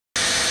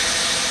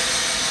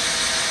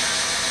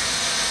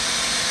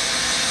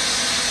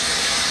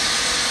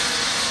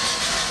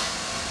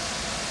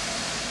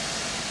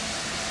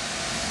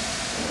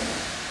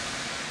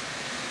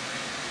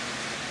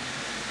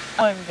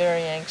I'm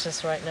very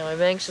anxious right now.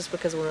 I'm anxious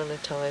because we're on a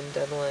time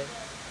deadline.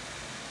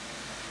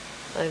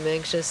 I'm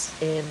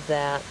anxious in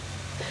that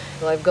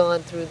I've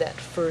gone through that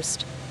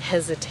first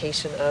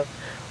hesitation of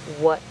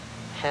what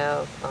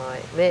have I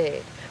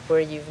made?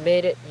 Where you've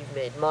made it, you've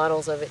made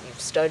models of it,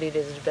 you've studied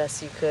it as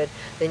best you could,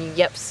 then you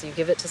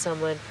give it to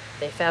someone,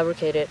 they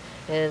fabricate it,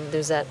 and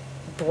there's that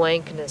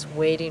blankness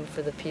waiting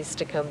for the piece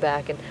to come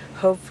back, and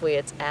hopefully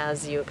it's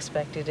as you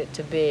expected it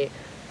to be.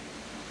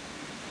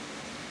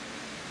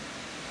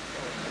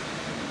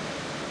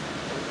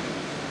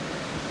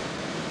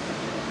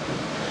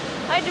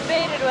 I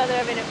debated whether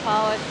having it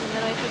polished, and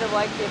then I sort of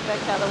like the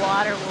effect how the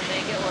water will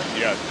make it look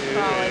yes,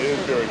 polished. It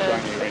is very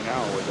shiny right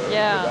now with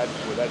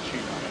that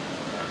sheet on it.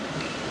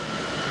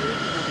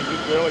 You can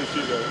clearly see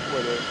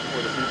where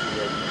the pieces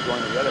are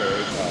joined together.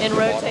 And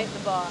rotate the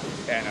box.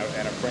 And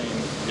a frame.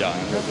 Yeah.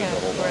 And okay, the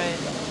whole right.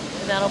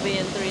 And that'll be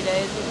in 3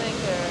 days, you think,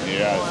 or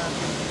yes.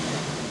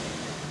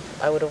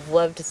 more? I would have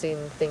loved to see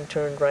the thing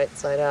turned right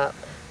side up,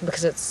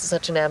 because it's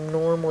such an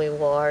abnormally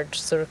large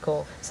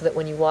circle, so that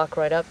when you walk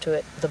right up to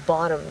it, the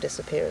bottom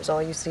disappears.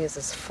 All you see is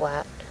this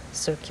flat,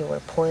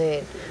 circular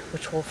plane,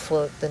 which will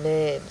float the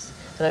names.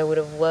 And I would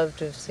have loved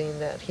to have seen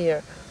that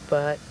here,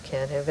 but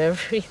can't have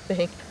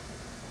everything.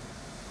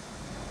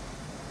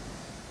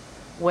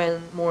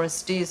 When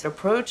Morris Dees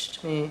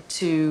approached me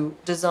to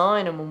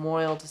design a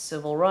memorial to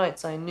civil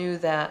rights, I knew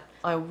that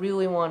I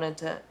really wanted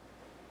to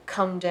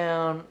come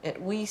down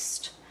at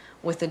least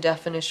with a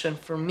definition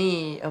for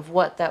me of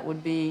what that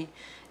would be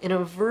in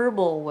a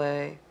verbal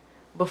way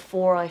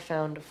before I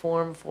found a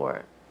form for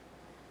it.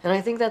 And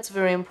I think that's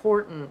very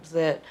important,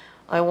 that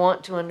I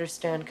want to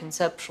understand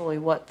conceptually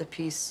what the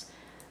piece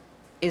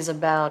is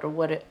about, or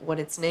what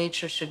its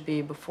nature should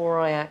be, before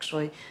I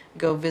actually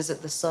go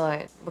visit the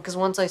site. Because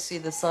once I see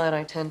the site,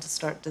 I tend to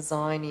start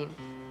designing.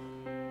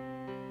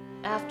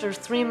 After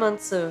 3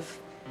 months of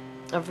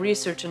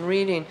research and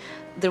reading,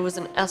 there was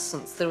an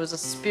essence, there was a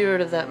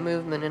spirit of that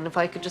movement, and if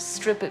I could just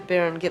strip it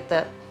bare and get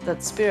that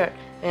spirit.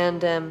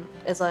 And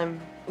as I'm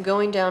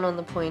going down on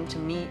the plane to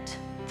meet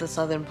the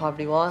Southern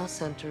Poverty Law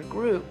Center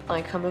group,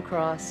 I come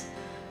across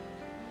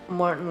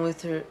Martin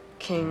Luther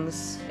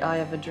King's I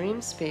Have a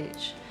Dream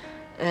speech.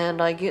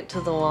 And I get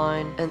to the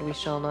line, and we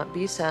shall not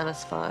be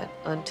satisfied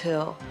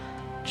until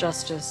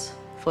justice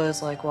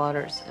flows like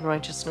waters and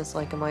righteousness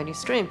like a mighty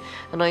stream.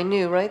 And I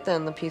knew right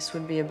then the piece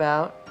would be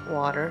about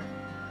water,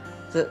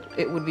 that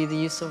it would be the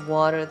use of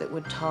water that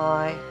would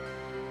tie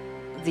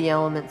the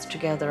elements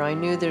together. I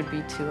knew there'd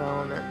be two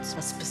elements,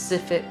 a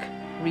specific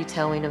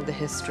retelling of the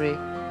history,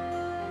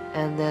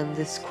 and then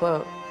this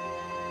quote.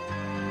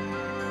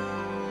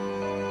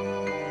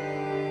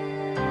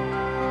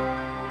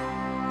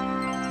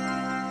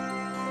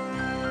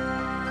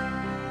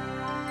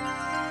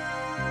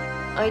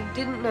 I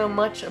didn't know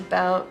much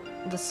about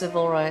the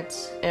civil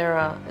rights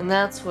era, and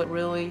that's what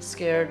really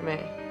scared me.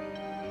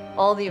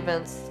 All the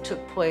events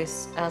took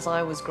place as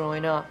I was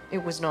growing up.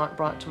 It was not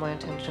brought to my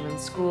attention in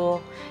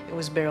school. It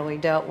was barely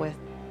dealt with.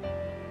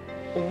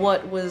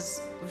 What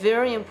was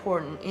very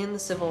important in the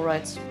Civil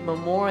Rights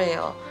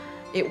Memorial,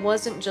 it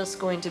wasn't just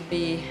going to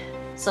be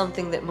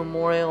something that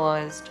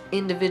memorialized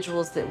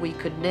individuals that we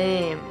could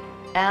name.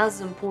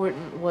 As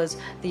important was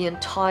the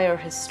entire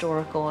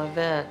historical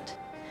event,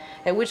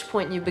 at which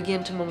point you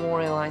begin to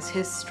memorialize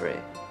history.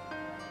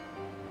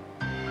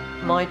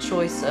 My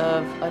choice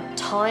of a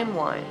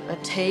timeline, a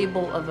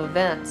table of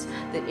events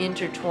that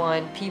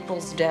intertwine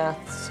people's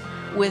deaths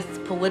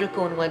with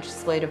political and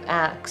legislative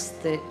acts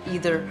that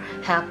either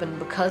happened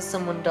because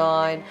someone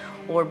died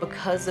or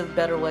because of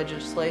better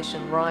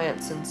legislation,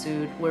 riots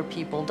ensued where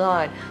people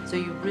died. So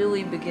you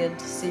really begin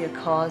to see a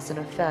cause and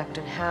effect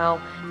and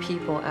how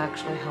people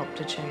actually help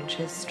to change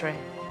history.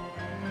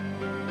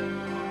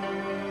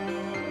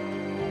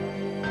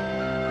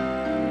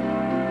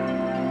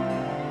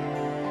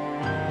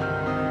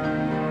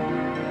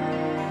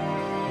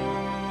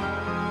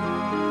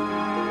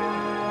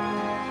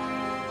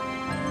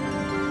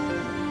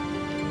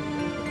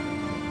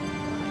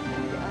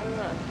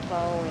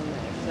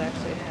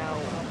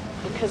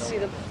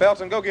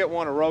 Felton, go get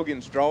one of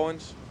Rogan's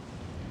drawings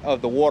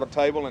of the water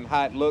table and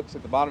how it looks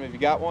at the bottom if you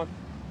got one.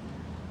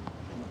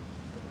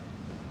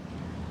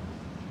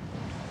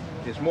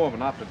 It's more of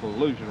an optical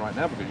illusion right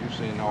now because you're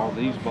seeing all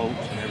these bolts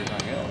and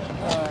everything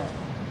else.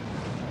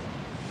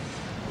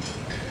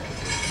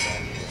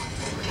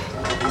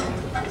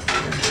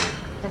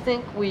 I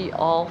think we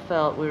all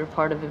felt we were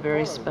part of a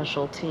very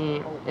special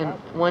team, and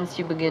once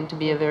you begin to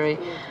be a very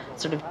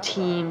sort of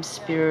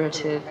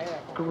team-spirited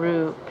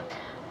group,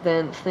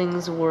 then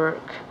things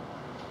work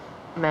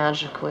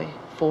magically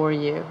for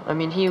you. I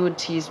mean, he would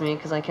tease me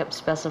because I kept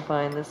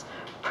specifying this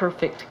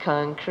perfect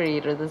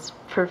concrete or this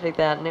perfect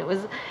that, and it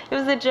was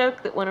a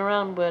joke that went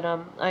around, but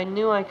I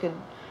knew I could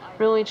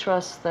really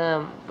trust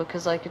them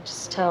because I could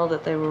just tell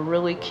that they were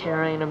really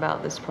caring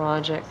about this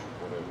project.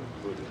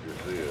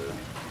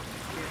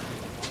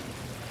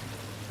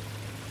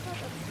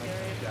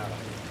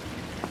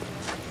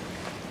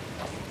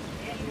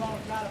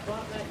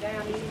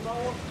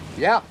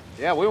 Yeah.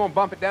 Yeah, we want to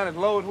bump it down as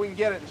low as we can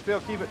get it and still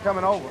keep it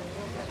coming over.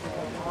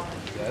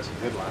 Yeah, that's a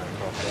good line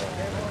across there.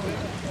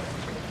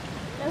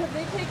 Now, have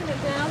they taken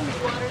it down,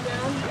 the water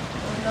down,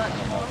 or not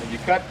anymore? Have you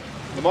cut,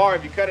 Lamar,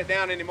 have you cut it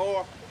down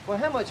anymore? Well,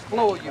 how much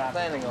flow are you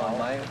planning on,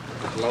 man?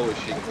 As low as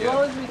she can As get.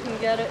 low as we can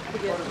get it to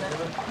get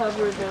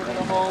coverage over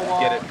the whole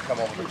wall. Get it to come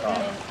over the top.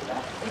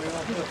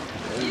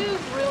 Huge,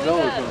 really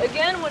bad.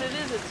 Again, what it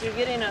is you're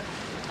getting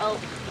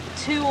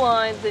two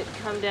lines that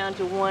come down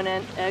to one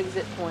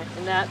exit point,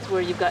 and that's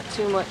where you've got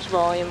too much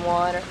volume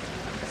water.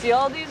 See,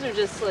 all these are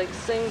just like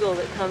single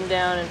that come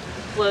down and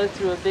flow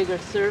through a bigger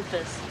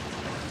surface.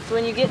 So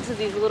when you get to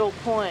these little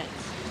points,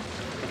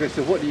 Okay,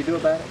 so what do you do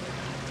about it?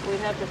 we'd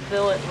have to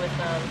fill it with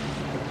an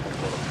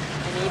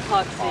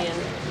epoxy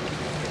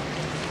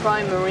and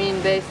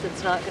prime-marine base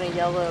that's not going to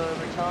yellow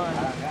over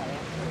time.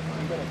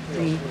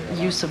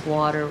 The use of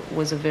water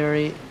was a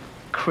very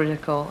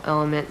critical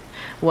element.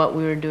 What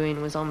we were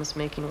doing was almost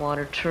making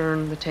water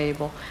turn the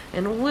table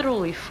and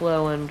literally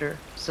flow under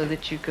so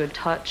that you could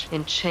touch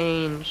and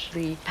change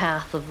the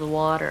path of the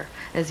water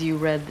as you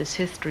read this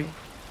history.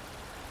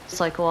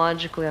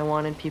 Psychologically, I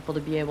wanted people to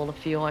be able to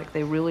feel like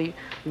they really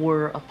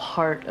were a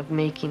part of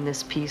making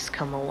this piece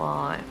come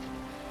alive.